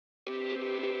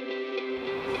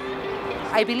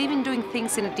I believe in doing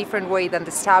things in a different way than the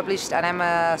established, and I'm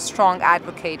a strong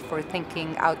advocate for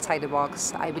thinking outside the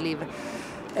box. I believe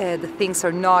the things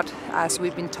are not as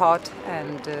we've been taught,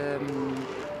 and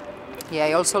yeah,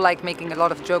 I also like making a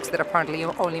lot of jokes that apparently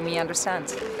only me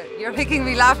understands. You're making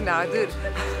me laugh now, dude.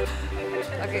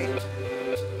 Okay.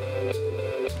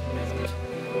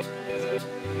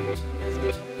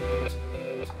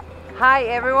 Hi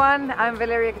everyone, I'm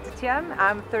Valeria Kechichian.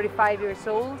 I'm 35 years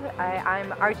old.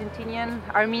 I'm Argentinian,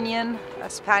 Armenian,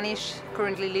 Spanish,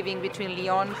 currently living between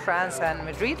Lyon, France and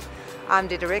Madrid. I'm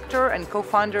the director and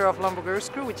co-founder of Longboard Girls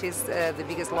Crew, which is the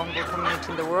biggest longboard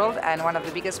community in the world and one of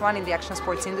the biggest one in the action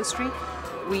sports industry.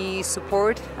 We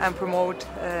support and promote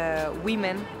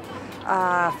women,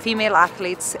 female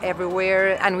athletes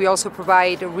everywhere, and we also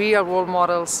provide real role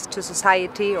models to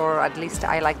society, or at least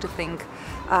I like to think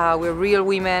we're real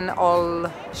women, all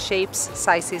shapes,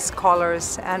 sizes,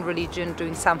 colors and religion,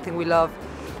 doing something we love,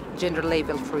 gender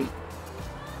label free.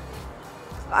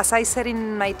 As I said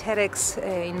in my TEDx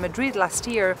in Madrid last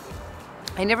year,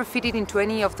 I never fitted into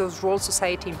any of those roles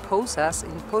society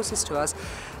imposes to us,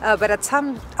 but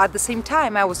at the same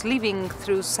time I was living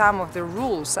through some of the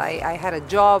rules. I had a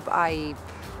job I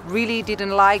really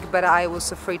didn't like, but I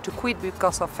was afraid to quit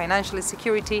because of financial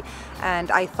insecurity,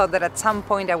 and I thought that at some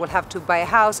point I would have to buy a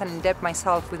house and indebt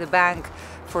myself with a bank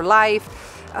for life.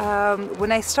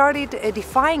 When I started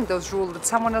defying those rules that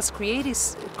someone else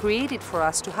created for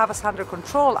us to have us under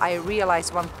control, I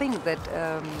realized one thing, that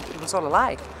it was all a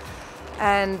lie.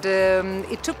 And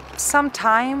it took some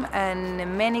time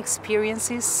and many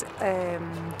experiences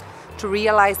to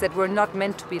realize that we're not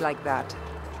meant to be like that.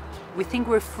 We think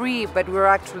we're free, but we're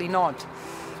actually not.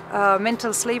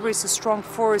 Mental slavery is a strong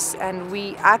force, and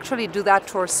we actually do that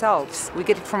to ourselves. We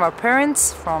get it from our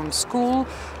parents, from school,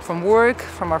 from work,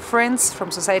 from our friends, from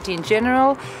society in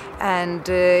general, and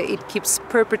it keeps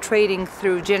perpetrating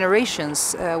through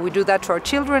generations. We do that to our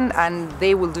children, and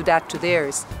they will do that to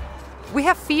theirs. We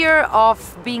have fear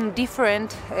of being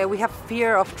different, we have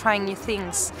fear of trying new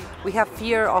things, we have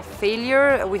fear of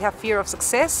failure, we have fear of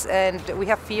success, and we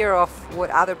have fear of what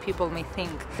other people may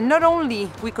think. Not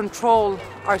only we control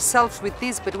ourselves with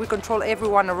this, but we control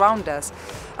everyone around us.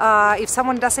 If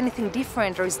someone does anything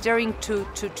different or is daring to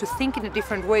think in a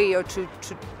different way, or to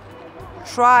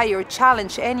try or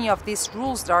challenge any of these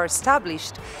rules that are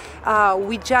established,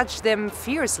 we judge them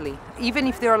fiercely, even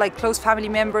if they are like close family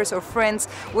members or friends.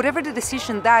 Whatever the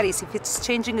decision that is, if it's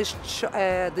changing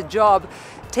the job,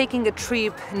 taking a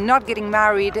trip, not getting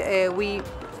married, we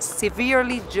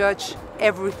severely judge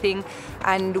everything,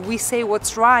 and we say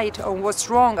what's right or what's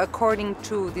wrong according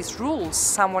to these rules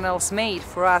someone else made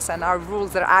for us, and our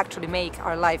rules that actually make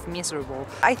our life miserable.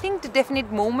 I think the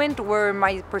definite moment where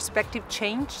my perspective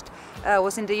changed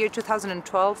was in the year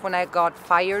 2012, when I got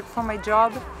fired from my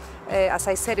job. As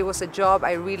I said, it was a job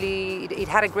it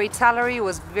had a great salary, it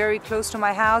was very close to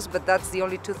my house, but that's the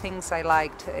only two things I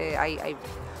liked. I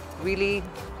really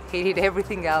hated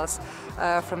everything else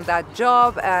from that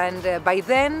job, and by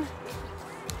then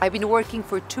I've been working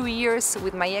for 2 years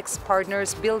with my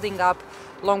ex-partners building up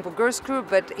Longboard Girls Crew,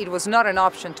 but it was not an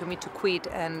option to me to quit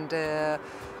and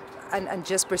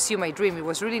just pursue my dream. It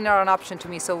was really not an option to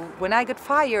me. So when I got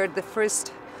fired, the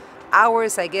first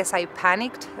hours, I guess I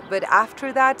panicked, but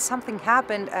after that something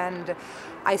happened, and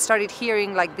I started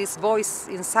hearing like this voice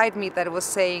inside me that was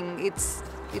saying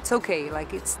it's okay,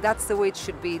 like that's the way it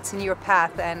should be, it's in your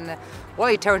path. And well,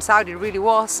 it turns out it really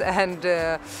was,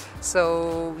 and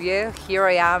so yeah, here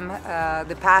I am.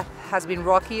 The path has been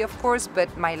rocky, of course,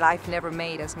 but my life never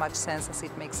made as much sense as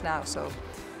it makes now, so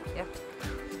yeah.